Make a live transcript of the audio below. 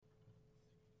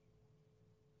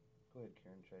ahead,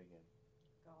 Karen. Try again.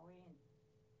 Go in.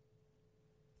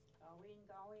 Go in,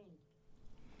 go in.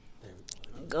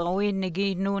 Gawin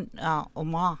nagi nun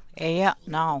uma eya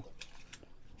now.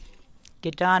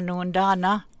 Kita nun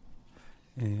dana.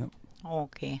 Yeah.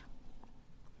 Okay.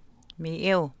 Mi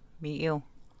il. Mi il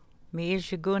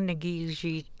sigun nagi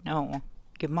si no.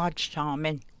 Gemach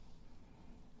tamen.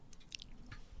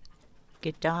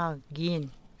 Kita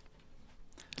gin.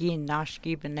 Gin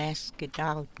nashki benes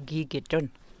kita gigitun.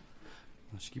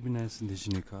 Skibinas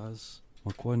indigenicas.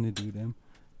 Makwane do them.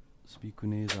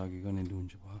 Speakunes agigane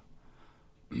dunjaba.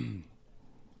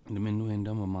 The menu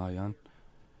endam amayan.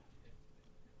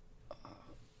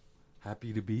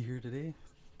 Happy to be here today.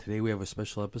 Today we have a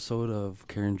special episode of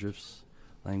Karen Drift's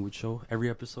language show. Every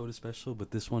episode is special,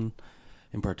 but this one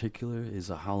in particular is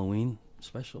a Halloween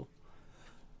special.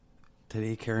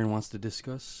 Today Karen wants to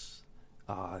discuss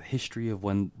history of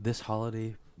when this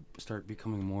holiday started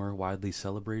becoming more widely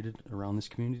celebrated around this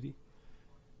community.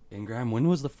 And Graham, when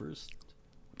was the first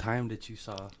time that you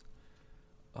saw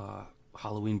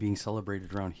Halloween being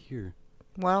celebrated around here?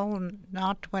 Well,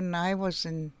 not when I was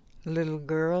a little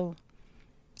girl.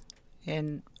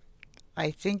 And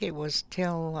I think it was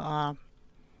till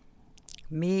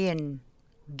me and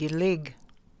Gilig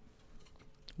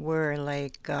were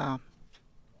like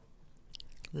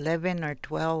 11 or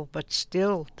 12, but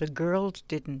still the girls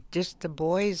didn't. Just the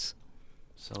boys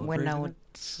went out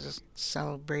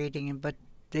celebrating it, but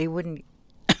they wouldn't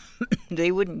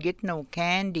they wouldn't get no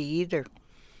candy either.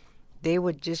 They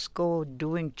would just go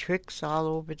doing tricks all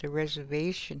over the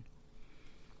reservation.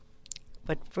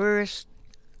 But first,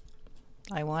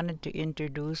 I wanted to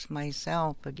introduce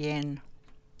myself again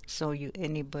so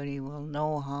anybody will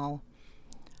know how.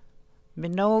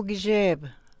 Minogijeb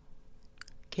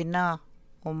kina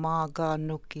omaga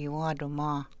nuki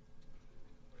wadoma.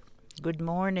 Good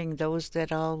morning, those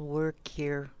that all work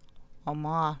here.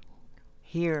 Oma,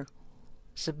 here.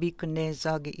 Sabikune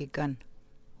zagi igan.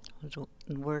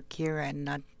 Work here at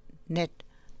Nut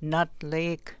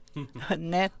Lake.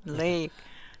 Net Lake.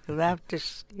 You'll have to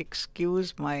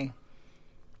excuse my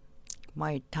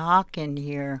talk in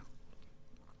here.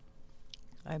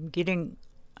 I'm getting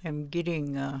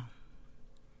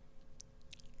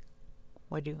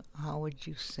how would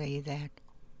you say that?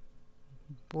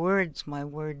 My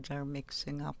words are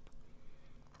mixing up.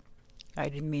 I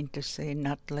didn't mean to say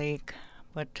Nut Lake,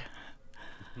 but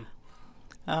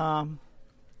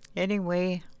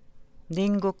anyway,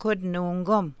 Ningokud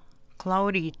Nungum.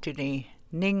 Cloudy today.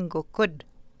 Ningokud.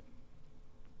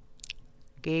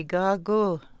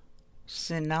 Gegagu.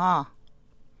 Sina.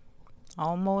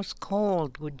 Almost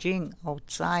cold. Wujing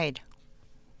outside.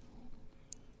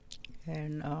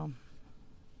 And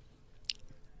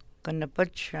gonna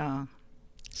put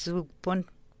Zugpun.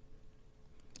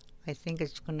 I think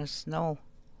it's gonna snow.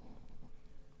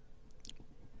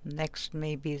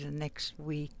 Maybe the next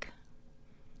week.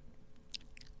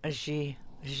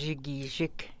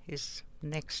 Zigizhik is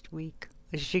next week.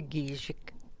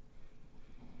 Zigizhik.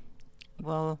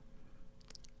 Well,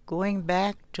 going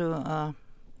back to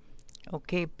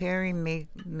Perry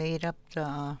made up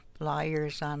the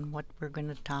flyers on what we're going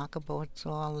to talk about,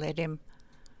 so I'll let him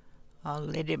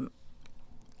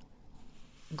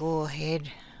go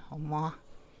ahead. Oma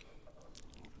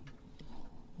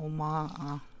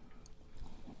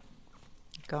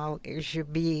Gao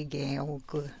Ishibige.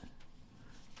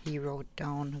 He wrote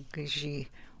down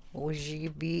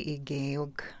Ojibi.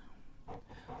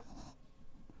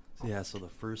 Yeah, so the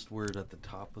first word at the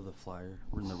top of the flyer,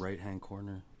 in the right-hand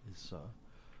corner, is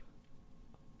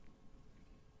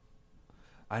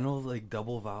I know like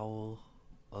double vowel,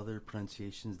 other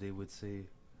pronunciations they would say,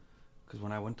 because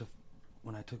when I took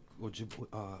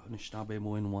Anishinaabe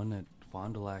Moin 1 at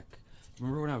Fond du Lac,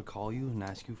 remember when I would call you and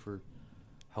ask you for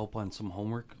help on some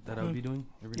homework that I would be doing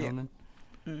every now and then?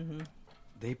 Mm-hmm.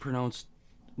 They pronounced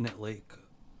Net Lake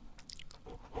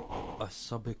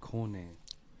Asabikone.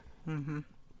 Mm-hmm.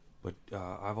 But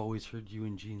I've always heard you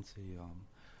and Jean say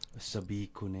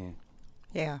Sabikune.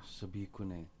 Yeah.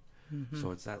 Sabikune. Mm-hmm. So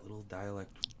it's that little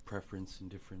dialect preference and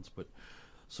difference. But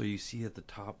so you see at the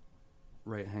top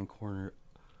right-hand corner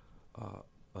a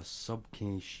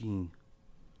subkeshin.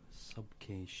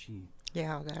 Subkeshin.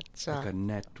 Yeah, that's like a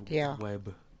net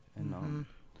web. And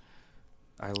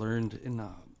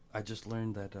I just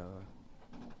learned that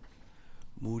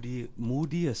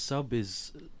Moody a sub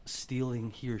is stealing,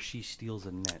 he or she steals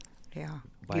a net. Yeah.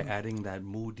 By adding that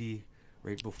Moody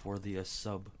right before the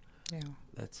sub. Yeah.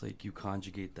 That's like you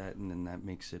conjugate that and then that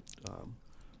makes it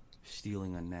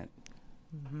stealing a net.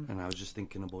 Mm-hmm. And I was just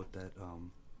thinking about that,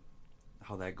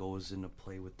 how that goes into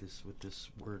play with this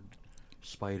word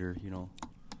spider, you know.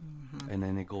 And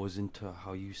then it goes into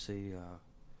how you say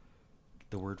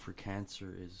the word for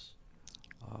cancer is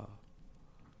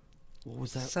what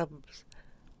was that?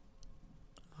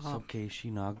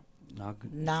 Subkashi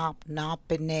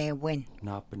Napanewin.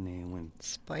 Napanewin.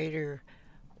 Spider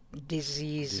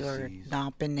disease or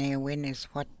Napanewin is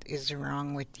what is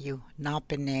wrong with you.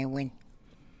 Napanewin.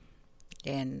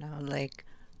 And like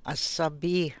a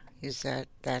sabi is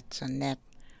that's a net.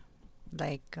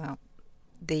 Like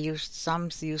some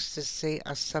used to say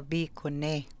asabi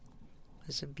kone.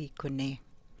 Asabi kone.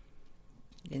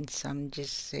 And some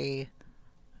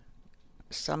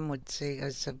would say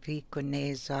asabi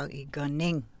kone za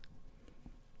iganing.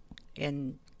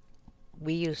 And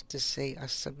we used to say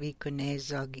asabi kone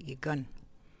za igan.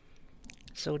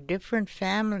 So different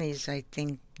families, I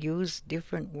think, use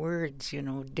different words,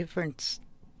 different.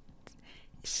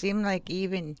 It seemed like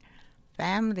even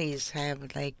families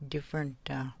have like different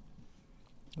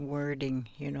wording,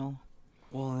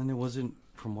 Well, and it wasn't,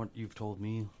 from what you've told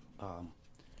me,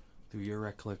 through your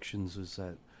recollections, was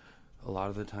that a lot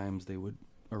of the times they would,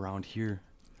 around here,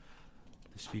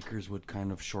 the speakers would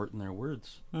kind of shorten their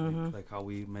words. Like how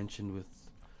we mentioned with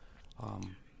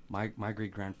my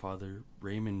great-grandfather,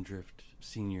 Raymond Drift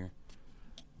Sr.,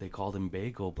 they called him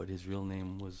Bago, but his real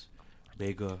name was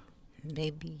Bega.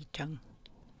 Maybe tongue.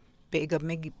 Bega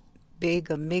Miggy.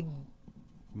 Bega Miggy.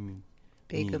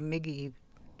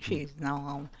 She's now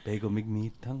home. Bega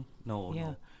Migmi tongue? No,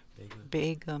 yeah. No.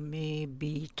 Bega me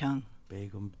be tongue.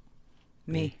 Bega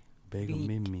me. Bega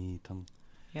me tongue.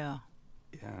 Yeah.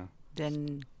 Yeah.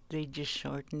 Then they just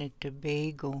shorten it to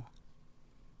Bago.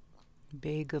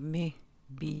 Bega me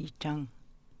be tongue.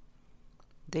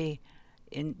 It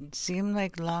seemed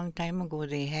like a long time ago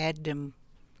they had them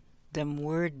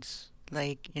words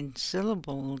like in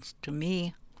syllables to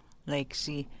me, like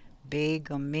see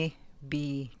Bega me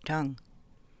be tongue.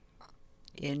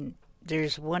 And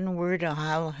there's one word, a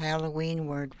Halloween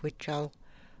word, which I'll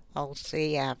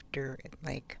say after,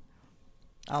 like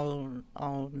I'll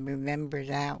remember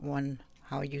that one,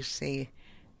 how you say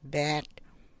bat.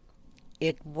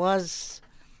 It was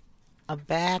a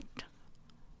bat.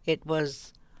 It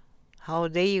was how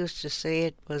they used to say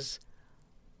it was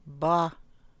ba,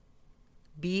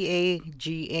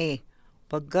 B-A-G-A,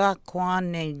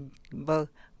 bagakwane,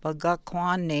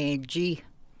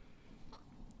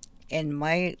 and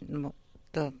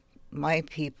my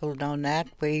people down that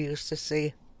way used to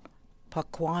say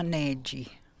pakwaneji.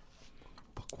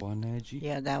 Pakwaneji?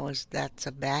 Yeah, that's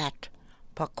a bat.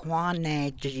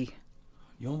 Pakwaneji.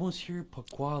 You almost hear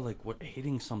pakwa like what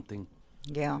hitting something.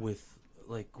 Yeah. With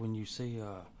like when you say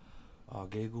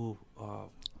gegu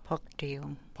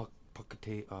Pucktail.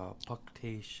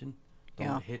 Pucktation.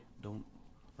 Yeah.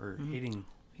 Hitting.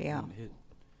 Yeah. Don't hit.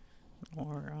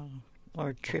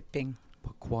 Or tripping.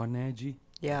 Pakwaneji?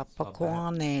 Yeah,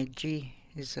 pakwaneji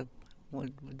is what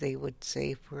they would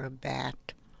say for a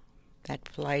bat that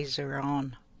flies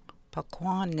around.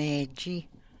 Pakwaneji.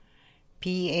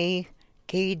 P-A-K-W-A-A-N.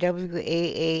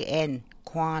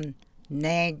 Kwan.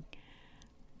 Neg.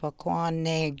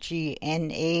 Pakwaneji.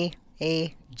 N-A-A-J-I.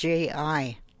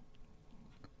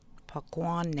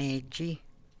 Pakwaneji.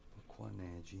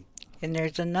 Pakwaneji. And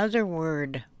there's another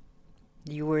word.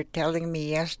 You were telling me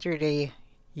yesterday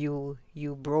you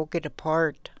broke it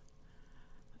apart.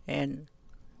 And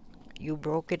you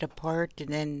broke it apart and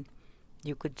then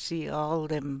you could see all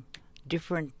them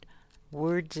different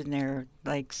words in there,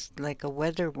 like a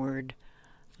weather word.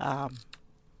 A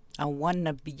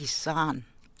wannabe-san.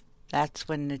 That's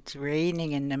when it's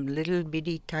raining and them little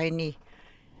bitty tiny,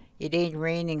 it ain't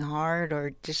raining hard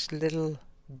or just little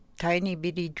tiny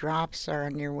bitty drops are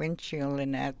on your windshield,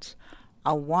 and that's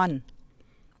a one.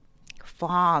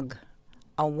 Fog.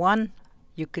 A one,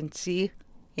 you can see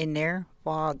in there,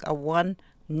 fog. A one,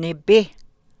 nebe,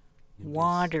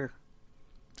 water.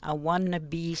 A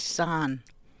wannabe-san.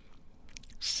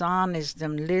 San is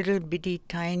them little bitty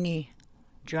tiny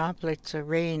droplets of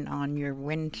rain on your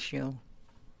windshield.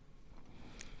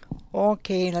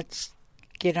 Okay, let's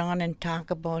get on and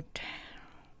talk about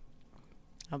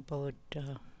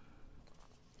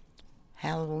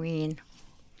Halloween.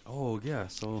 Oh, yeah.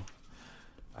 So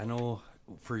I know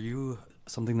for you,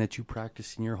 something that you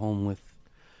practice in your home with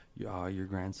your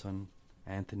grandson,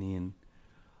 Anthony, and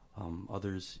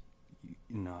others,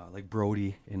 like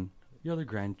Brody and your other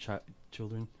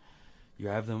grandchildren, you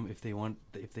have them if they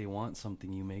want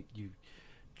something, you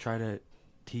try to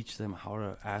teach them how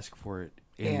to ask for it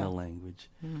in the language.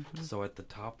 Mm-hmm. So at the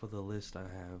top of the list, I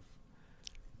have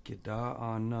Gida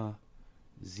ana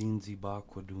zinziba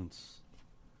kwaduns.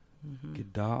 Mm-hmm.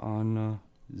 Gida ana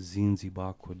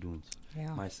zinziba kwaduns.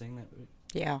 Yeah. Am I saying that right?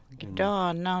 Yeah. And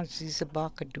Duh, now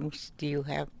Zizabakadoos, do you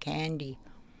have candy?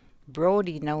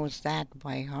 Brody knows that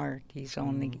by heart. He's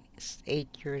only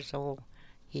 8 years old.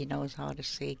 He knows how to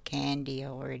say candy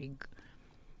already.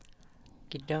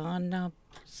 Gidana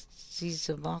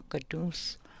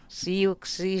Zizabakadoos. See, you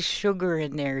see sugar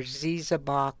in there.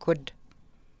 Zizabakud.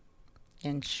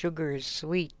 And sugar is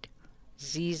sweet.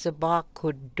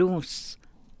 Zizabakudoos.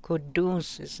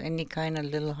 Kudoos is any kind of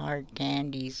little hard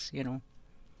candies, you know.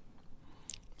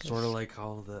 sort of like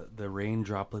how the rain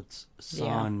droplets,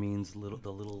 Yeah. san means the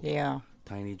little Yeah.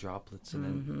 tiny droplets, and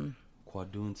then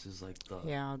quaduns is like the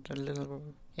Yeah, the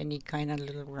little, any kind of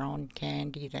little round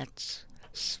candy that's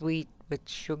sweet with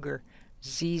sugar.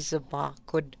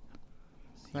 Zizabakud.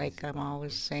 Like I'm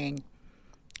always saying,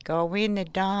 go in the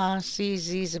da, see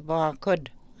Zizabakud.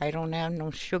 I don't have no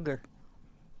sugar.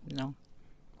 No.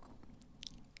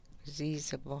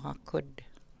 Zizabakud.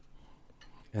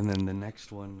 And then the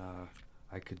next one,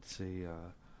 I could say,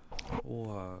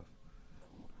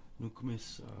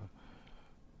 Nukumis,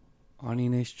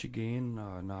 Anines Chigain,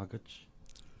 Nagach.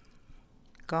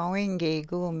 Going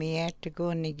gego me at to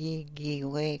go nigi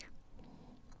way.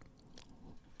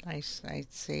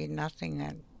 I'd say nothing.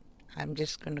 I'm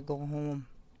just gonna go home.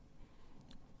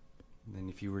 Then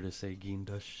if you were to say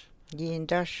Gindush,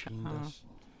 Gindash.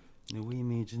 Nui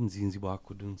imagine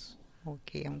Zinzibakuduns.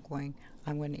 Okay, I'm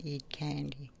gonna eat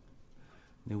candy.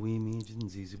 Nui imagine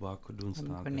Zinzibakuduns I'm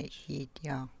gonna Nagach. eat,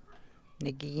 yeah.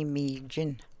 Nagi me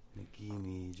gin. Niki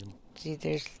imagine. See,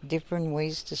 there's different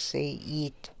ways to say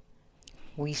eat.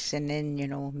 We send in,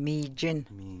 me gin.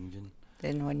 Imagine.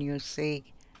 Then when you say,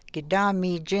 Gida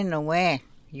me gin away,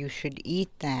 you should eat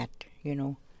that,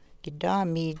 Gida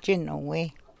me gin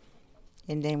away.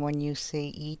 And then when you say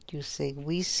eat, you say,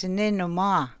 we send in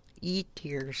oma, eat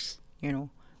here's,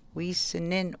 We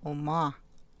send in oma.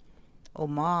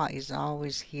 Oma is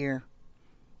always here.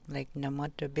 Like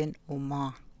namata bin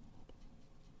oma.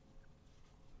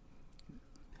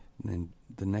 And then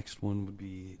the next one would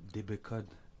be Dibikud.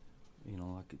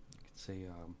 I could say,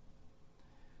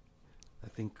 I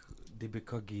think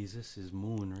Dibikud Jesus is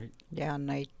moon, right? Yeah,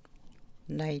 night.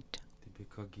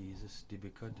 Dibikud Jesus,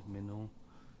 Dibikud Minnow.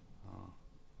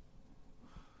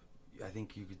 I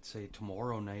think you could say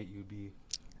tomorrow night you'd be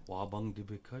Wabang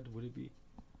Dibikud, would it be?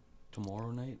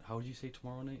 Tomorrow night? How would you say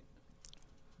tomorrow night?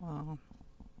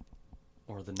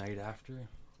 Or the night after?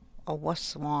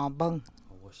 Awaswabang.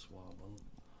 Awaswabang.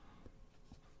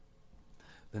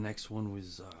 The next one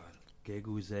was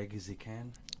Gegu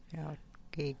Zagizikan. Yeah,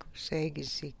 Gegu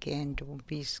Zagizikan. Don't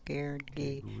be scared.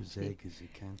 Gegu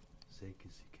Zagizikan.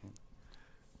 Zagizikan.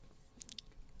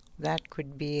 That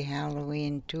could be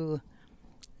Halloween too.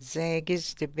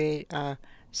 Zagiz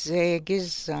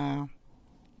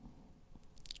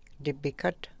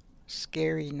Debicut.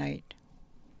 Scary night.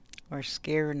 Or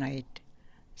scare night.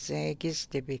 Zagiz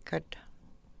Debicut.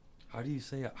 How do you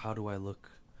say it? How do I look?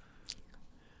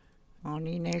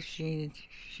 Oni Nishi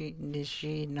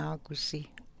Nagusi.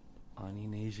 Ani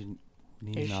Nasian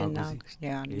Nagusi.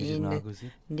 Yeah,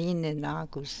 Nina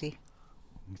Nagusi.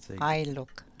 I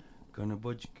look. Gonna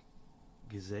budge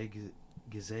Gizega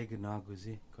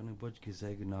Nagusi. Gonna budge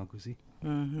Gizega Nagusi.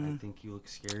 I think you look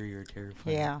scary or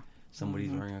terrifying. Yeah.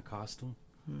 Somebody's wearing a costume.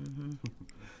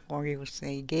 Or you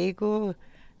say Gego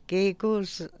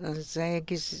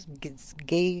Zagis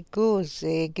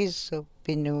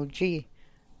Pinuji.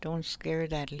 Don't scare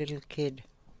that little kid.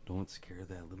 Don't scare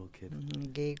that little kid.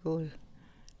 Gego.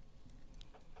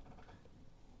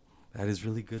 That is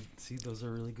really good. See, those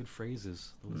are really good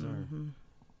phrases. Those are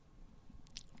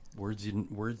words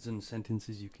and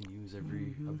sentences you can use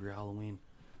every Halloween.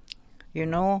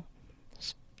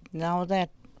 Now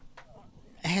that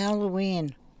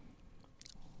Halloween,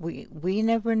 we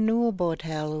never knew about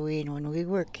Halloween when we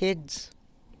were kids.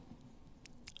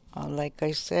 Like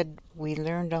I said, we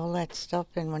learned all that stuff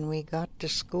and when we got to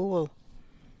school.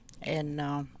 And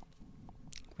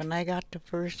when I got to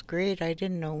first grade,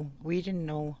 we didn't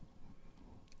know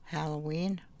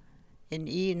Halloween. And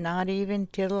not even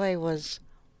till I was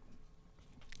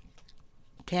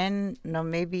 10, no,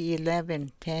 maybe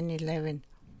 11,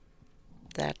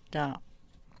 that,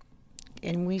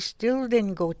 and we still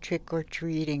didn't go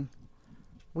trick-or-treating.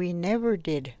 We never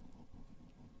did.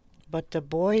 But the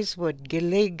boys would,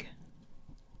 Gillig,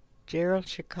 Gerald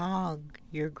Chicago,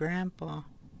 your grandpa,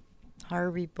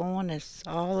 Harvey Bonus,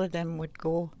 all of them would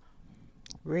go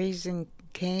raising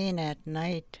cane at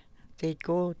night. They'd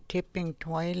go tipping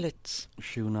toilets.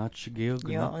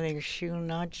 Yeah, they'd shoe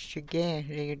not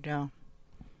shige.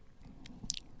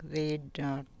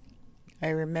 I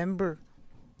remember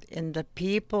and the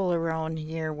people around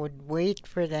here would wait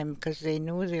for them because they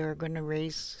knew they were going to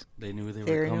race. They knew they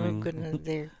were coming.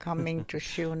 They're coming to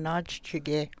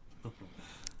Shunachchige.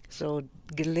 So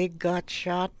Gillig got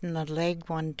shot in the leg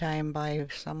one time by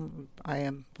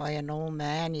an old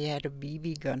man. He had a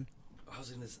BB gun. I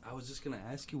was just gonna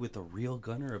ask you, with a real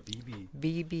gun or a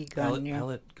BB gun,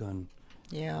 pellet gun.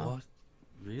 Yeah. What?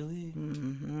 Really?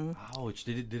 Mm-hmm. Ouch!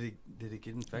 Did it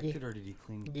get infected, or did he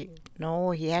clean?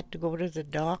 No, he had to go to the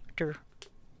doctor.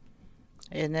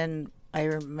 And then I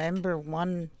remember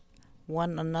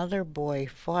another boy,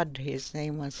 Fudd. His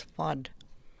name was Fudd.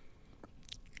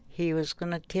 He was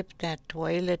gonna tip that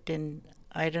toilet, and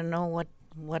I don't know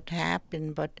what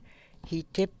happened, but he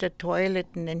tipped the toilet,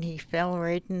 and then he fell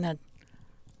right in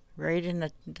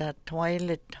the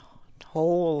toilet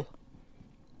hole.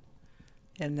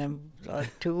 And the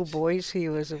two boys he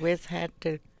was with had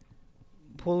to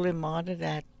pull him out of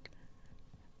that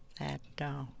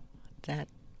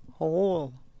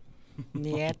hole. And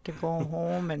he had to go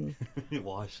home and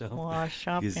wash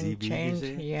up and change.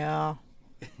 Yeah.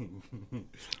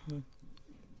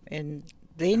 And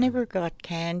they Uh-huh. never got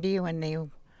candy when they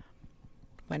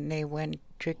went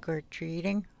trick or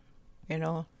treating,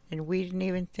 and we didn't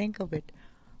even think of it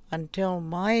until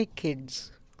my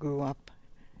kids grew up,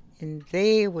 and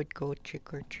they would go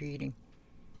trick or treating.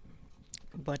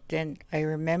 But then I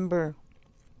remember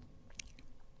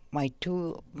my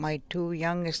two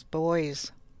youngest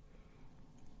boys.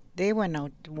 They went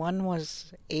out. One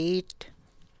was 8,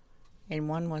 and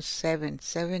one was 7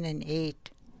 and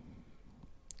 8.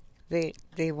 I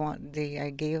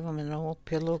gave them an old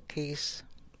pillowcase,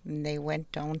 and they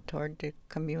went down toward the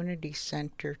community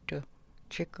center to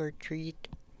trick or treat.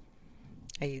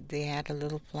 They had a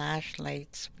little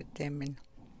flashlights with them, and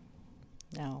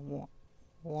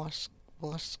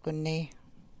Waskune,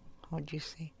 how'd you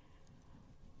say?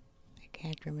 I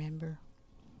can't remember.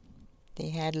 They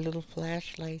had little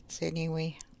flashlights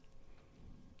anyway,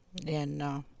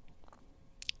 and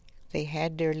they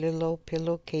had their little old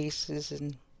pillowcases,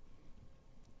 and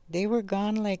they were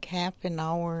gone like half an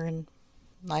hour, and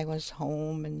I was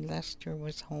home, and Lester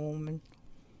was home,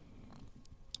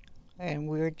 and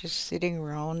we were just sitting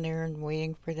around there and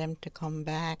waiting for them to come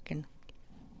back, and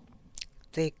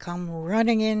they come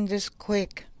running in just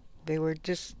quick. They were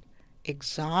just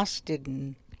exhausted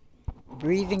and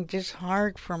breathing just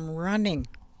hard from running,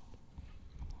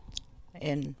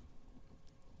 and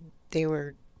they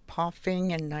were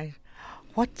puffing, and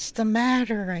what's the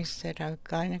matter? I said, I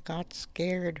kind of got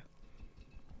scared.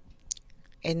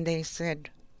 And they said,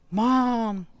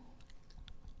 Mom,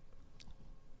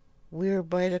 we're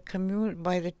by the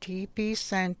TP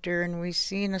center, and we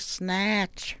seen a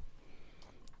snatch.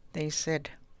 They said,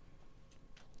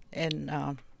 and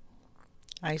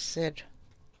I said,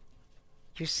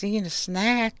 you seen a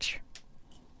snatch?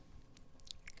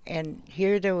 And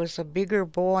here there was a bigger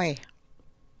boy,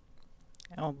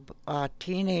 a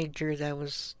teenager that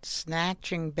was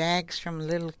snatching bags from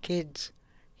little kids.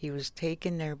 He was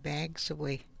taking their bags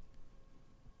away.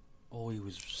 Oh, he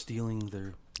was stealing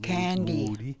their candy.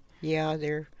 Moody. Yeah,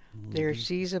 their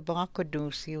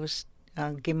Zizabakadus. He was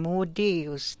Gemudi. He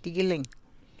was stealing.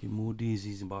 Gemudi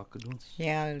Zizabakadus.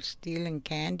 Yeah, he was stealing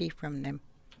candy from them.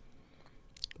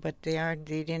 But they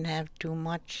didn't have too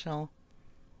much, so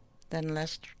then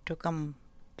Lester took them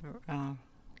a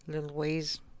little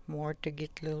ways more to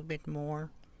get a little bit more.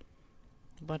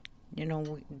 But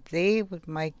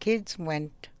my kids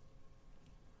went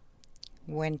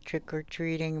trick or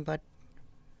treating, but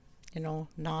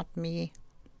not me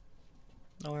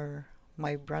or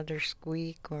my brother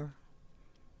Squeak, or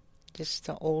just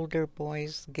the older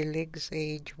boys, Gillig's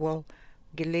age. Well,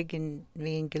 Gillig and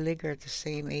me and Gillig are the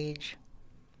same age.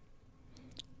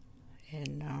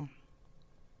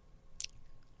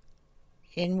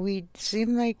 And we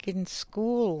seemed like in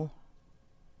school,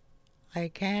 I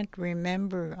can't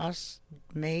remember us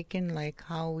making like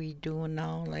how we do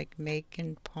now, like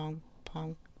making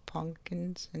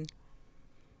pumpkins and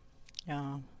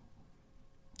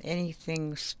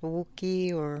anything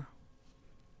spooky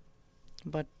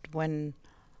but when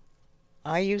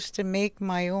I used to make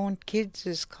my own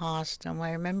kids' costume,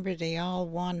 I remember they all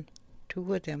won.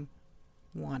 2 of them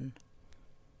won.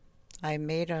 I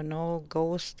made an old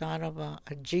ghost out of a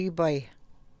Jibai.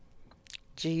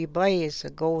 Jibai is a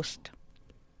ghost.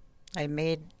 I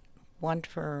made one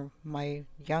for my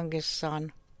youngest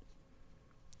son,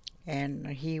 and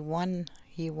he won.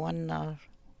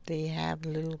 They have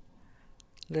little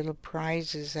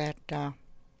prizes at the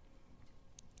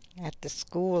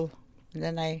school. And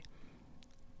then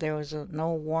there was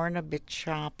no Warnabit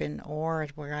shop in Orr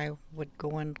where I would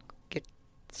go and get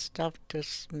stuff to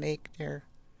make their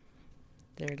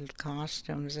their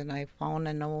costumes, and I found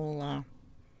an old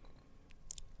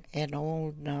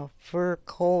fur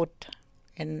coat,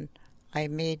 and I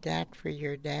made that for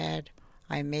your dad.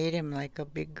 I made him like a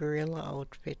big gorilla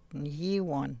outfit, and he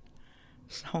won.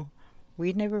 So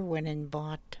we never went and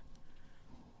bought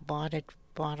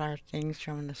our things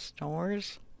from the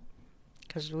stores,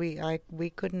 'cause we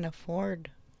couldn't afford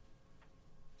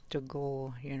to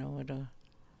go,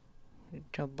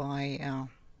 to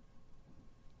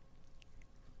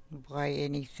buy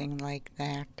anything like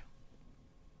that,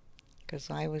 'cause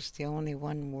I was the only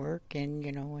one working,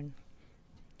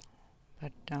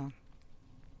 but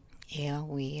yeah,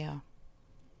 we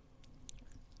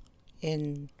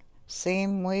in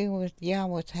same way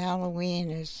with Halloween,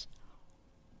 is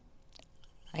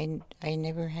I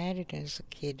never had it as a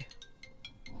kid.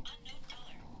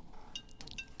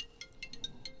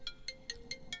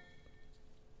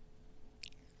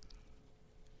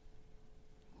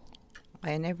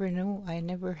 I never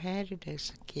had it as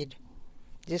a kid.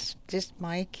 Just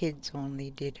my kids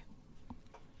only did.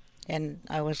 And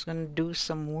I was gonna do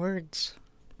some words.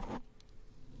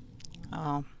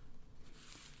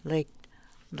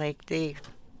 Like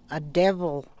a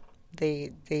devil.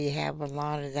 They have a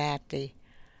lot of that.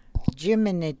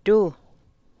 Jiminy do.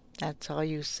 That's how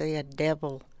you say a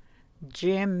devil.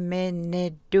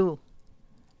 Jiminy do.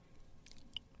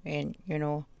 And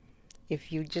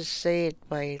if you just say it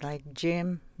by like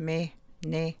Jim me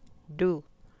ne do,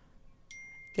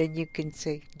 then you can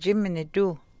say Jiminy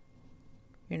do.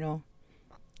 And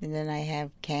then I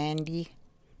have candy,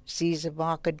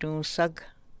 Zizabakadoosug,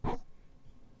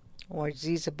 or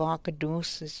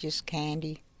Zizabakadoos is just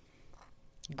candy.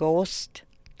 Ghost,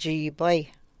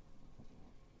 G-Bay.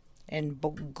 And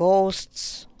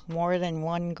ghosts, more than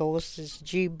one ghost is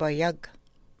G-Bayug.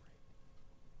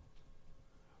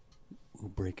 We'll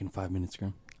break in 5 minutes,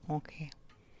 Graham. Okay.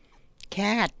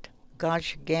 Cat,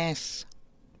 gosh, guess.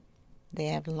 They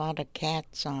have a lot of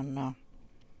cats on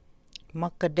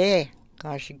Muckadee,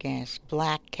 gosh, guess.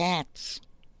 Black cats.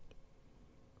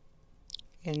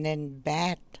 And then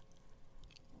bat,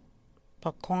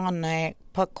 Pakwaneji.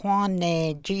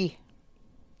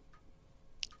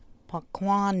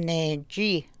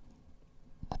 Pakwaneji.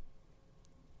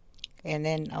 And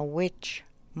then a witch,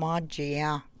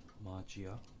 Magia.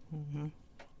 Magia. Mm-hmm.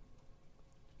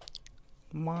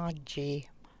 Magi.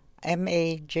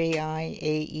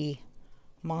 Majiae.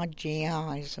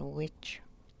 Magia is a witch.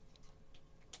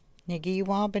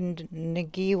 Nigiwaba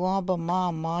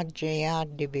ma Magia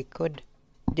Dibikud.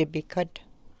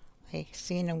 I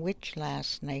seen a witch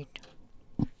last night.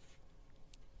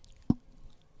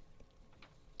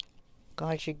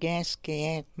 Gashagas,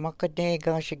 Muckadee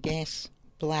Gashagas,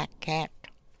 black cat.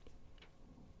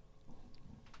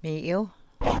 Me, you?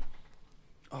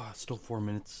 Still 4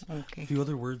 minutes. Okay. A few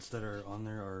other words that are on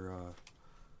there are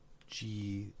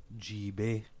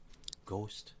G-Bay,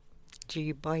 ghost.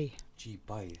 G-Bay.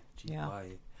 G-Bay. Yeah.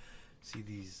 See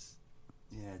these,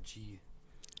 G.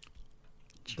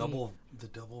 G. The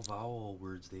double vowel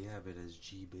words, they have it as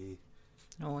G-Bay.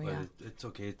 Oh, but yeah. It's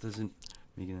okay. It doesn't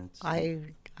make sense. I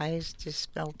just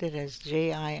spelled it as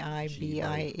Jiibiah.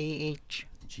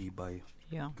 G-Bay.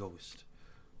 Yeah. Ghost.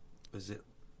 Is it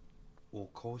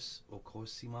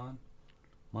Okosiman?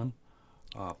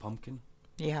 Pumpkin?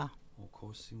 Yeah.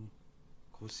 Okosiman?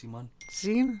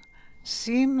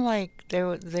 Seem like there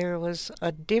was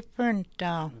a different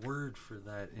word for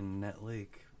that in Net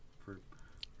Lake for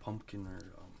pumpkin or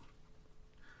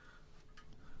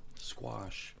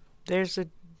squash.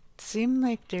 Seem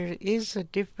like there is a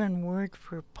different word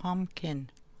for pumpkin.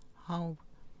 How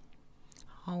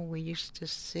we used to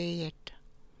say it.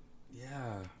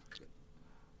 Yeah.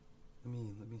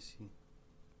 Let me see.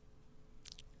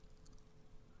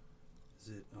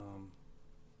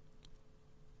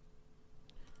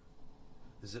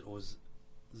 Is it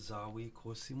Ozawi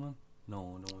Kosiman?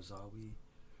 No, Ozawi.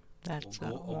 That's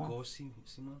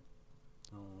Ogosiman?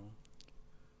 No.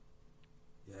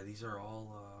 Yeah, these are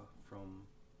all from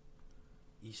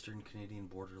Eastern Canadian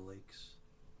Border Lakes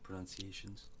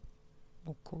pronunciations.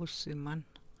 Okosiman.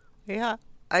 Yeah,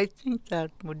 I think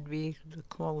that would be the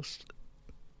close.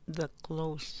 The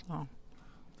closest.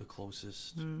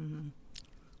 Mm-hmm.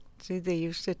 See, they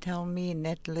used to tell me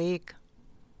Net Lake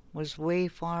was way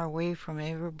far away from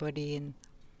everybody, and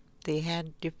they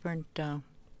had different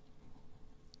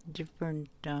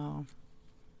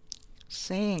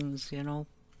sayings,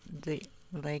 They,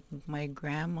 like my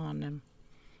grandma and them,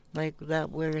 like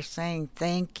that we were saying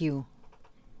thank you.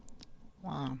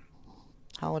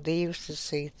 How they used to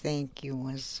say thank you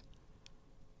was,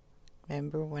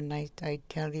 remember when I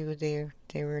tell you they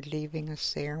were leaving a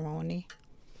ceremony?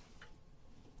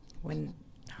 When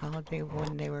how they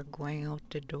when they were going out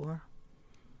the door.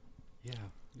 Yeah.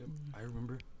 Yep. I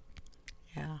remember.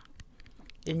 Yeah.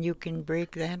 And you can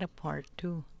break that apart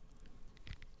too.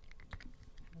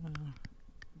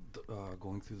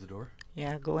 Going through the door.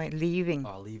 Yeah, leaving.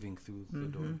 Leaving through the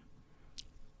door.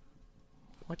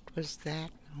 What was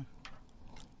that? Oh.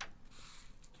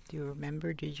 Do you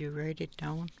remember? Did you write it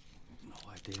down? No,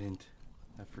 I didn't.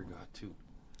 I forgot to.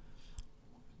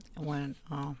 When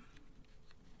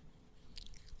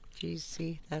geez,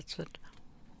 see, that's what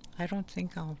I don't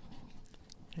think I'll.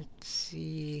 Let's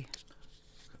see.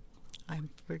 I'm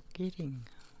forgetting.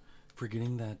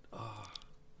 Forgetting that.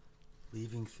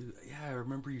 Leaving through. Yeah, I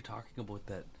remember you talking about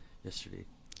that yesterday.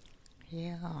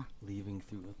 Yeah. Leaving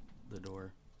through the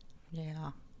door.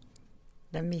 Yeah.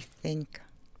 Let me think.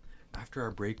 After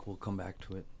our break, we'll come back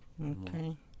to it.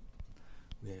 Okay.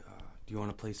 Do you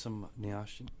want to play some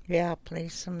Neashin? Yeah, play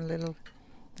some little.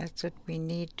 That's what we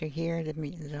need to hear the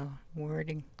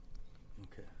wording.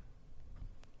 Okay.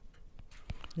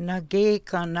 Nage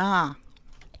ka na.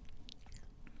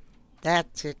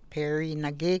 That's it, Perry.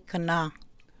 Nage ka na.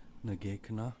 Nage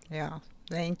ka na? Yeah,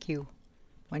 thank you.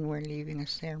 When we're leaving a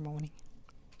ceremony.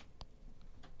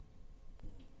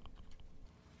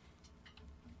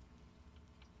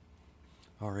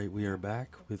 All right, we are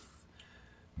back with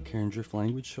Karen Drift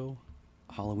Language Show,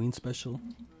 Halloween special.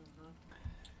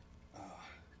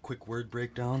 Quick word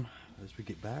breakdown as we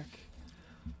get back.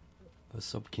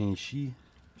 Subkenshi,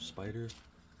 spider,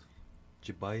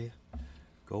 jibai,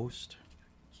 ghost,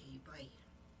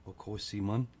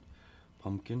 okosiman,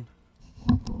 pumpkin,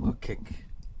 a kick,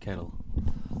 kettle.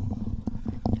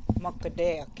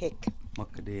 Macadea kick.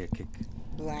 Macadea kick.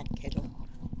 Black kettle.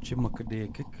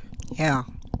 Chimacadea kick. Yeah.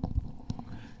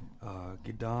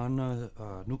 Gidana,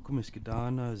 nukumis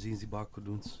gidana,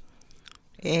 zinzibakuduns.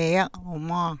 Yeah,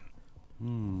 Oma.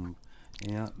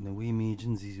 Yeah,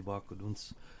 Nawimijin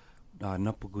zinzibakuduns.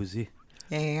 Napaguzi.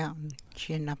 Yeah,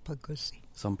 Chinapagusi.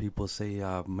 Some people say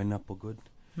Minapagud,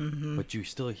 but you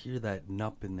still hear that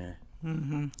nup in there.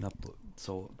 Nup.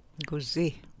 So.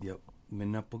 Guzi. Yep.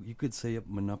 You could say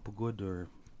it Minapagud or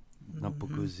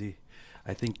Napaguzi.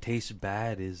 I think taste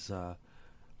bad is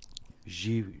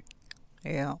ji.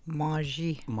 Yeah,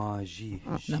 Maji. Maji.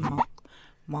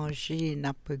 Maji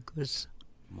Napaguz.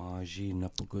 Maji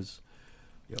Napaguz.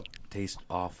 Yep. Taste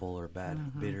awful or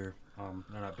bad. Bitter. No,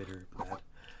 not bitter. Bad.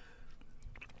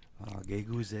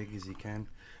 Geguz egg as you can.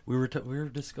 We were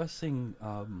discussing.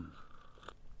 I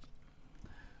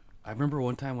remember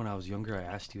one time when I was younger, I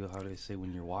asked you how to say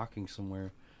when you're walking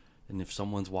somewhere, and if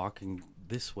someone's walking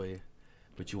this way,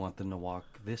 but you want them to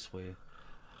walk this way,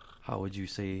 how would you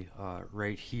say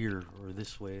right here or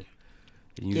this way?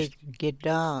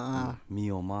 Gida.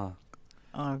 Mi o ma.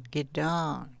 Or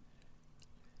Gida.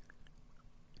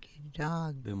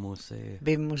 Gida.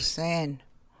 Bimusen.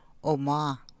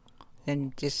 Oma.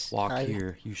 Then just walk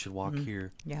here. You should walk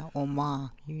here. Yeah,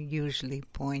 Oma. You usually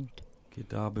point.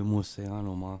 Gida bimusean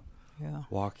oma. Yeah.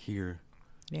 Walk here.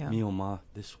 Yeah. Mi o ma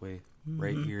this way.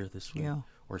 Right here this way. Yeah.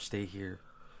 Or stay here.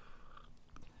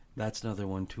 That's another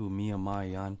one too. Mi o ma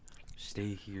yan.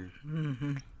 Stay here.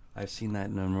 I've seen that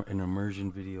in an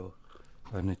immersion video,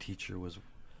 and a teacher was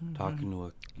talking to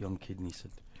a young kid, and he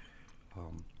said,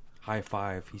 high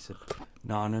five. He said,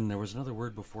 nanan. There was another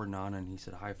word before nanan. He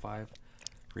said, high five.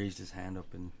 Raised his hand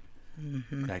up, and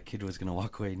that kid was going to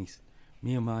walk away, and he said,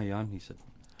 Mia ma yan. He said,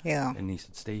 yeah. And he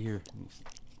said, stay here. And he said,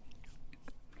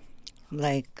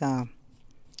 like,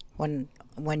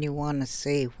 when you want to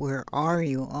say, where are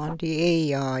you? On the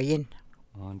Ayan.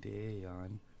 On the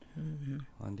Ayan.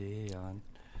 On the Ayan.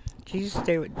 Geez,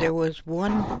 there was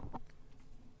one,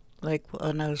 like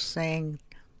when I was saying,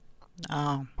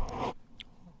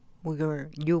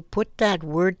 you put that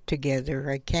word together.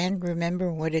 I can't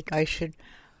remember what I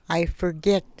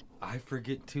forget. I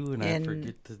forget too, and I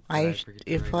forget to.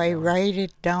 If I write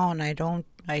it down, I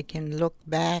can look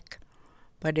back,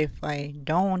 but if I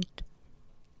don't,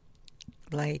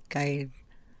 like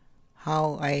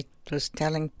how I was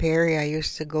telling Perry, I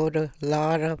used to go to a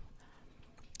lot of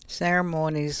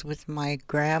ceremonies with my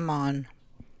grandma,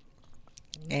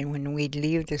 and when we'd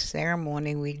leave the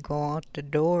ceremony, we'd go out the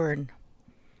door,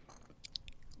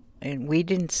 and we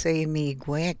didn't say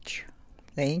miigwech.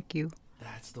 Thank you.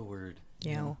 That's the word.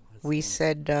 You know, we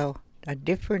said a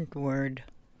different word.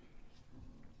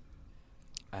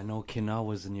 I know kina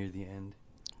was near the end.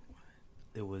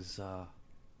 It was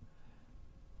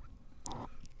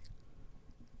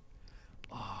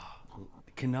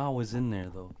kina was in there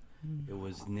though. It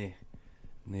was ne.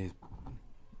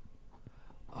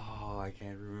 Oh, I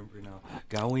can't remember now.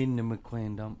 Gawin ni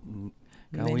McQuandon.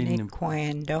 Gawin ni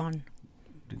McQuandon.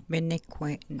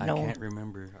 Miniquain. I No. can't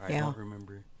remember. I Yeah. don't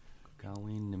remember.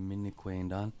 Gawin na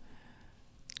Miniquaindan.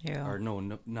 Yeah. Or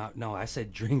no, I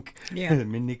said drink. Yeah.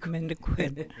 Miniquain.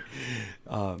 Miniquin.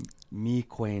 Mi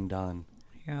Quaindan.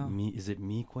 Yeah. Is it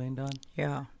Mi Quaindan?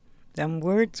 Yeah. Them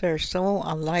words are so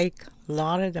alike. A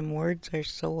lot of them words are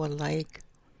so alike.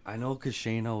 I know because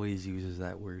Shane always uses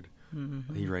that word.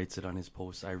 Mm-hmm. He writes it on his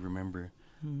posts. I remember.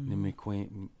 Mi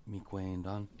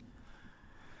Quaindan.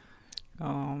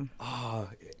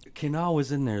 Kina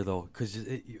was in there though, because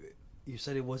you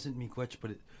said it wasn't Miigwech,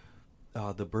 but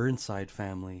the Burnside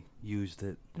family used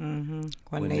it Mm-hmm.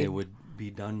 when they would be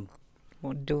done.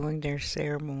 doing their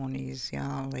ceremonies,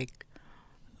 yeah, like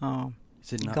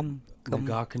Is it not gum.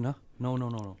 Nagakana? No.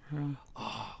 Mm.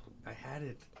 Oh, I had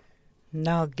it.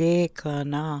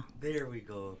 Nagekana. There we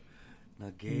go.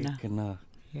 Nagakana.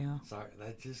 Yeah. Sorry,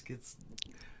 that just gets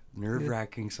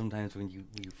nerve-wracking sometimes when you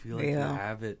feel like you Yeah.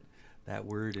 have it, that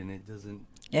word, and it doesn't.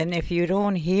 And if you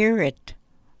don't hear it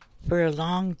for a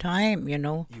long time,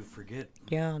 You forget.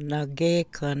 yeah,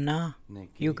 Nagekana.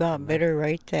 You got better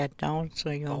write that down so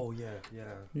you. Oh yeah.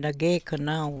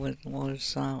 Nagekana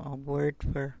was a word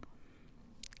for.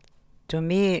 To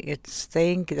me, it's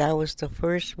thank. That was the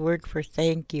first word for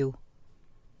thank you.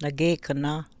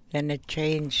 Nagekana. Then it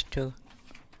changed to.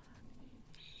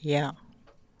 Yeah.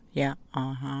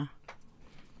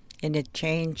 And it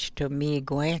changed to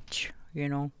Miigwech,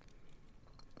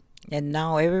 And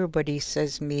now everybody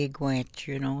says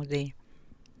Miigwech, They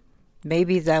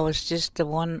maybe that was just the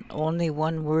only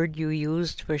one word you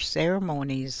used for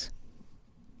ceremonies.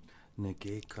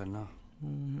 Nagakana.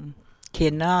 Mm-hmm.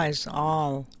 Kina is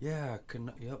all. Yeah,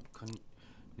 kana. Yep,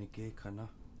 Nagakana.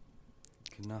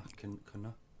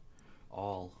 Kana.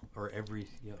 All or every.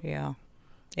 Yep. Yeah.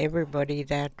 Everybody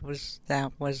that was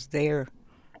there.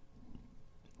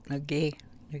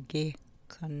 Nage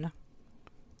kana.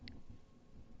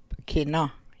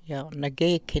 Kina. Yeah,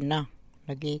 nage kina.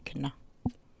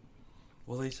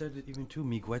 Well, they said that even too,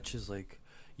 Miigwech is like,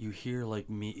 you hear like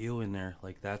mi'il in there,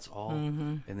 like that's all.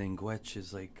 Mm-hmm. And then gwech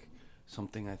is like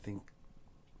something I think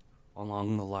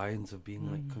along the lines of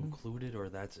being like concluded or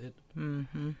that's it.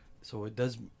 Mm-hmm. So it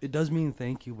does mean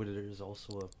thank you, but it is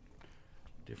also a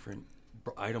different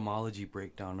etymology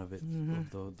breakdown of it.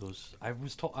 Of those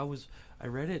I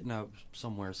read it now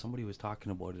somewhere. Somebody was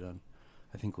talking about it on,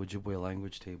 I think, Ojibwe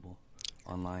language table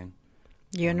online.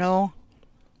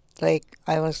 Like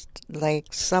I was like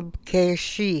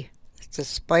subkeshi. It's a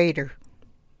spider.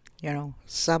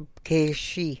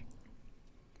 Subkeshi.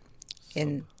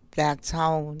 And that's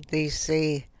how they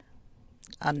say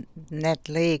on Net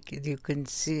Lake you can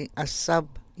see a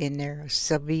sub in there,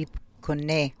 sabi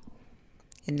kone.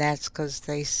 And that's because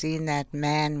they seen that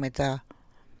man with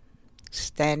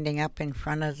standing up in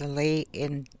front of the lake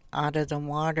and out of the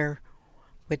water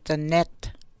with the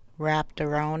net wrapped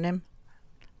around him.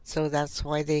 So that's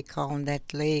why they call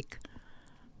that lake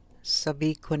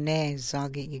Sabi Kone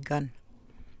Zagi Igan.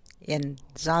 And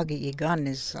Zagi Igan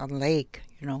is a lake,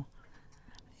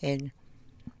 And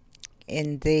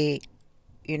they,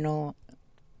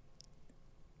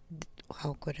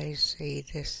 how could I say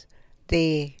this?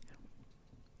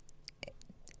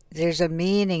 There's a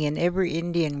meaning in every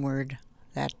Indian word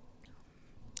that,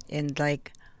 in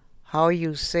like how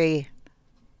you say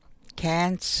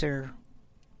cancer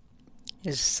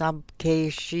is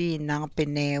subkeshi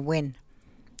napinewin.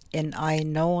 And I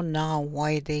know now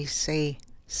why they say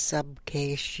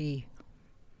subkeshi.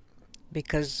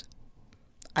 Because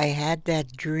I had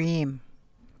that dream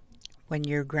when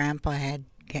your grandpa had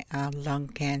lung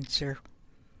cancer.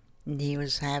 And he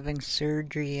was having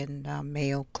surgery in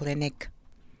Mayo Clinic.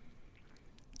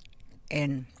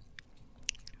 And,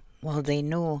 well, they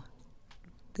knew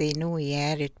he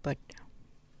had it, but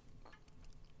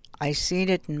I seen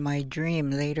it in my dream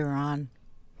later on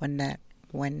when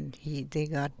they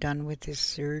got done with his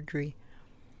surgery.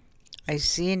 I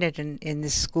seen it in the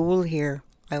school here.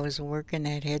 I was working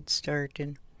at Head Start,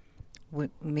 and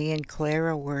me and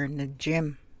Clara were in the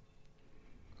gym.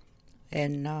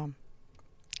 And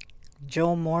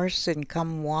Joe Morrison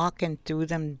come walking through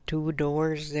them 2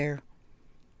 doors there.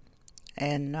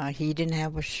 And he didn't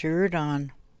have a shirt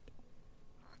on.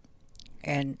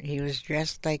 And he was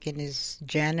dressed like in his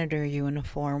janitor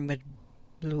uniform with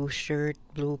blue shirt,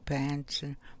 blue pants.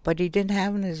 But he didn't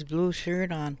have his blue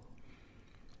shirt on.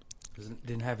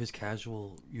 Didn't have his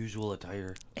usual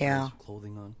attire. Yeah. His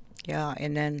clothing on. Yeah,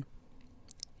 and then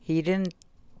he didn't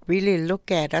really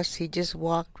look at us. He just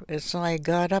walked. So I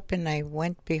got up and I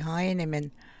went behind him,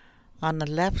 and on the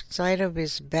left side of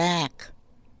his back,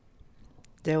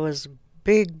 there was a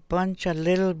big bunch of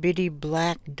little bitty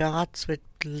black dots with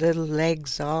little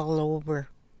legs all over.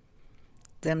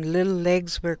 them little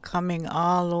legs were coming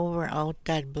all over out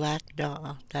that black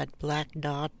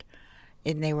dot,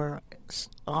 and they were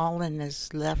all in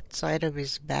his left side of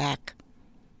his back.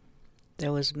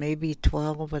 There was maybe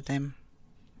 12 of them.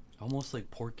 Almost like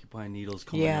porcupine needles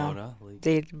coming Yeah, out, huh? Like,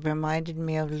 they reminded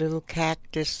me of little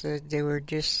cactus. They were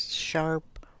just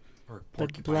sharp, or but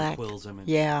porcupine black. quills, I mean.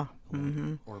 Yeah. Or,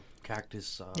 Mm-hmm. or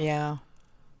cactus. Yeah.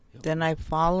 Yep. Then I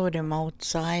followed him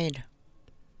outside.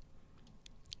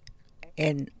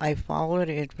 And I followed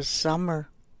it. It was summer.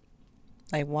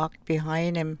 I walked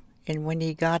behind him, and when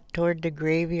he got toward the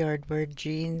graveyard where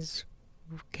Jean's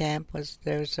camp was,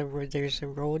 there's a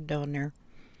road down there,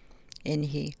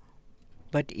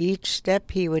 but each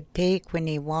step he would take when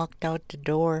he walked out the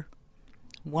door,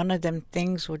 one of them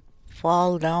things would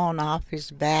fall down off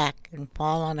his back and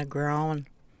fall on the ground.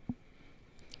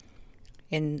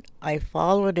 And I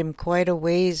followed him quite a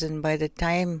ways, and by the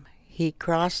time he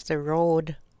crossed the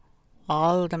road,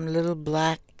 all them little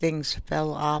black things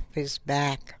fell off his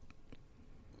back.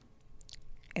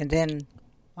 And then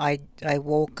I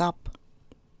woke up,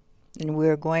 and we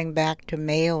were going back to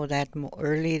Mayo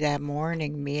early that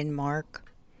morning, me and Mark.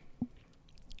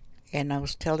 And I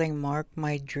was telling Mark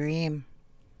my dream.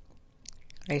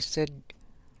 I said,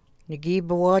 "Nagi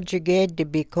bawajaged de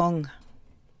bikung."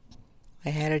 I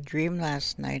had a dream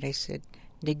last night. I said,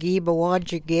 "Nagi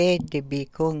bawajaged de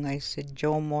bikung." I said,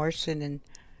 "Joe Morrison and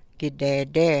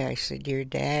Gidade." I said, "Your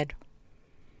dad."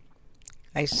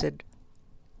 I said,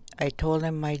 I told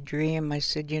him my dream. I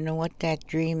said, "You know what that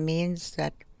dream means?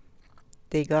 That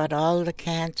they got all the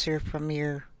cancer from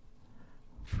your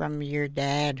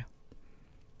dad."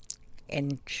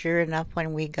 And sure enough,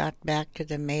 when we got back to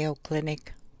the Mayo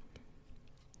Clinic,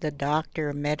 the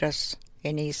doctor met us,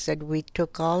 and he said we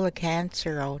took all the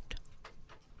cancer out.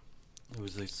 It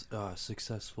was a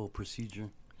successful procedure.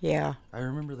 Yeah. I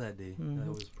remember that day. Mm-hmm. That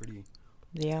was pretty.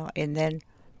 Yeah, and then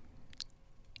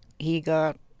he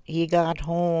got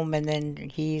home, and then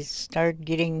he started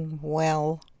getting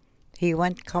well. He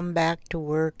come back to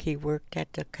work. He worked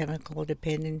at the chemical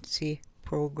dependency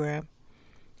program,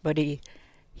 but he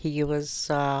was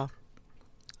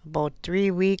about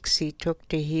 3 weeks he took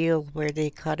to heal where they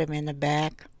cut him in the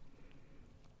back.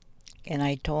 And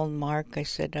I told Mark, I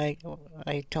said, I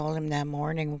told him that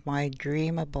morning my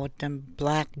dream about them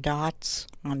black dots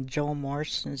on Joe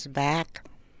Morrison's back.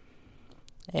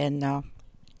 And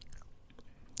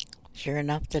sure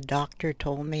enough, the doctor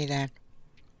told us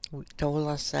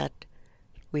that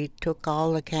we took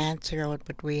all the cancer out,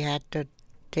 but we had to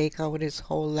take out his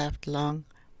whole left lung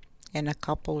and a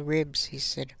couple ribs, he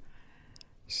said.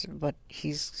 But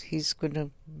he's going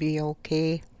to be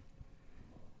okay.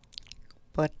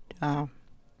 But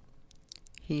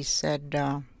he said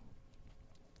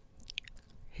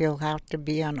he'll have to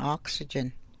be on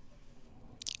oxygen.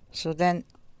 So then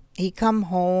he come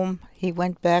home. He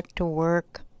went back to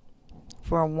work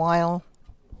for a while.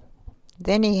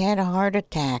 Then he had a heart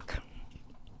attack.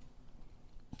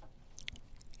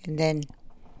 And then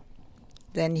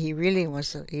he really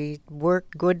he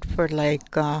worked good for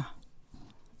like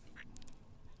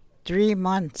 3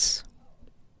 months.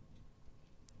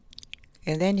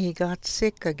 And then he got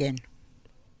sick again.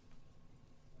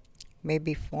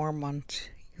 Maybe 4 months.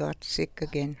 He got sick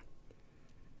again.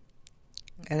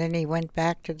 And then he went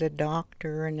back to the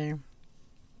doctor, and then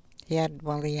he had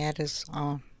his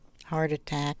heart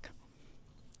attack.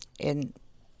 And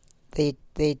they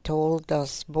told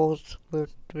us both, we're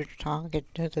talking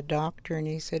to the doctor, and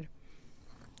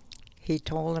he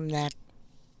told him that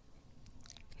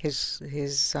he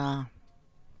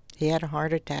had a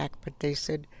heart attack, but they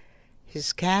said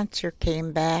his cancer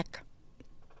came back,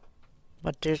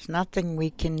 but there's nothing we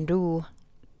can do.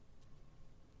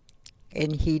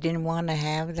 And he didn't want to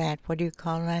have that, what do you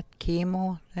call that,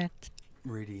 chemo? That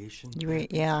radiation?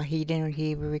 Yeah, he didn't.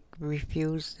 He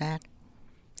refused that.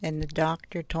 And the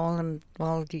doctor told him,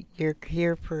 well, you're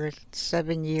here for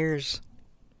 7 years.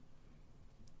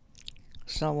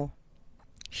 So,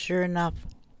 sure enough,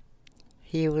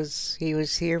 he was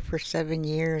here for 7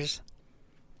 years.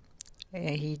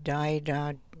 And he died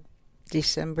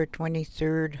December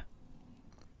 23rd,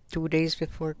 2 days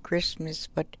before Christmas.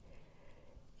 But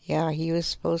yeah, he was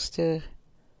supposed to.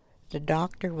 The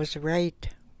doctor was right.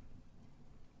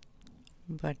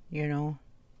 But in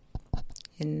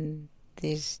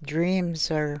these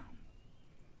dreams are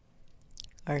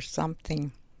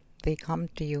something. They come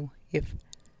to you if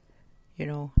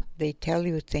they tell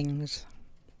you things.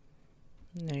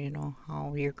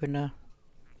 How you're gonna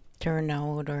turn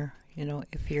out, or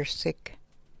if you're sick.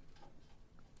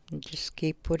 And just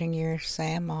keep putting your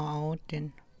SAMA out,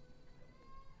 and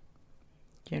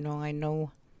I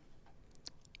know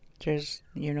There's,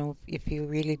 if you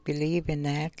really believe in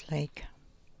that, like,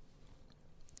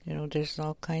 there's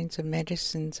all kinds of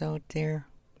medicines out there.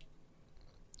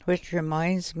 Which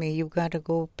reminds me, you got to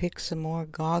go pick some more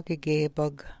gogagay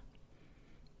bug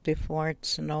before it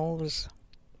snows.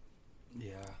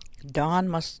 Yeah. Don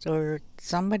must, or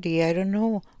somebody, I don't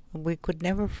know. We could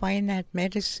never find that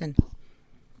medicine.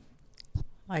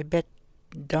 I bet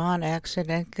Don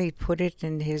accidentally put it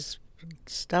in his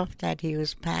stuff that he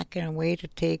was packing away to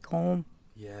take home.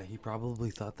 Yeah, he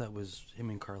probably thought that was him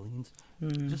and Carlene's.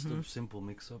 Just a simple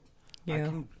mix-up.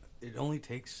 Yeah. It only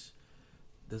takes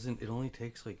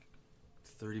like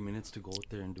 30 minutes to go out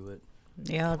there and do it.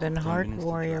 Yeah, then 10 Heart minutes to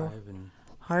Warrior. drive and-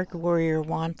 Heart Warrior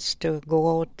wants to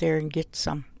go out there and get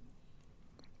some.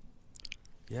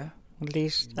 Yeah. At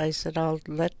least I said I'll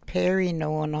let Perry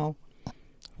know now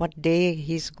what day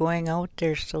he's going out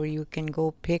there so you can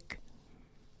go pick.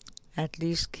 At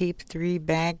least keep 3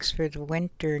 bags for the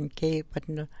winter in case. But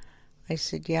no, I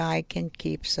said, yeah, I can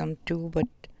keep some too, but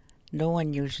no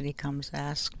one usually comes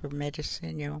ask for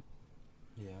medicine, Yeah.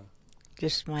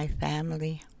 Just my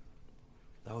family.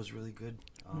 That was really good.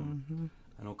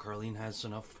 I know Carlene has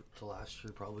enough to last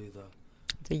her probably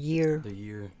The year. the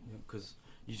year, because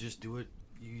you just do it.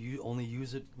 You only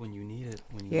use it when you need it.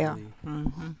 When you Yeah.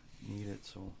 really need it.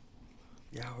 So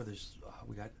yeah, or there's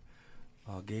we got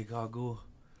Gaygagu,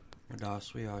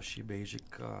 Madaswe, Ashi, Basic,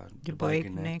 The bike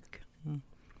neck.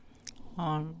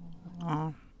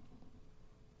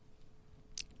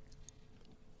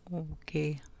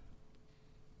 Okay.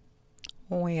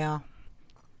 Oh yeah.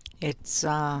 It's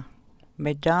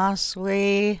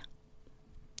Medaswe,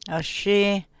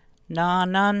 Ashi,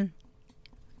 Nanan,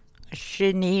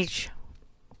 Ashinij.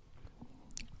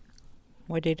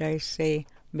 What did I say?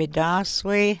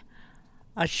 Medaswe,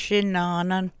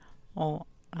 Ashinanan. Oh,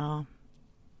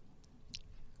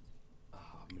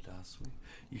 Madaswe.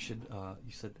 You should.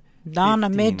 You said Dana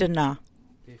 15. Midna.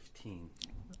 15.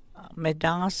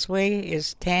 Medaswe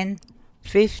is 10.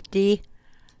 50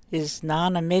 is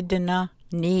Nana Midna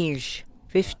Nij.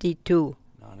 52.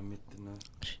 Nanamitina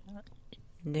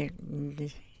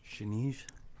The- Shinij.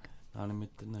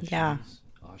 Nanamitina Yeah.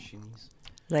 Ashinis.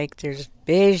 Like there's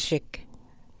Basic,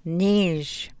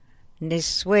 Nij,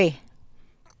 Niswe,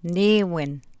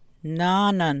 Niwin,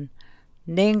 Nanan,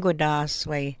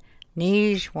 Ningudaswe,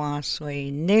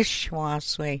 Nijwaswe,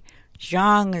 Nishwaswe,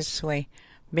 Zhangaswe,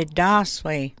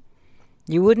 Midaswe.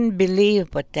 You wouldn't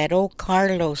believe, but that old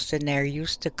Carlos in there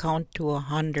used to count to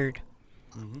 100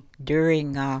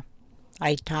 during,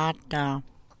 I taught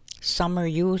summer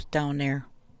youth down there.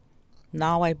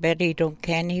 Now I bet he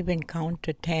can't even count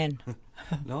to 10.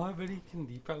 No, I bet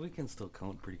he probably can still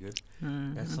count pretty good.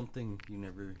 That's something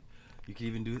you can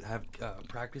even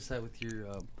practice that with your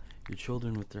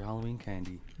children with their Halloween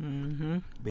candy.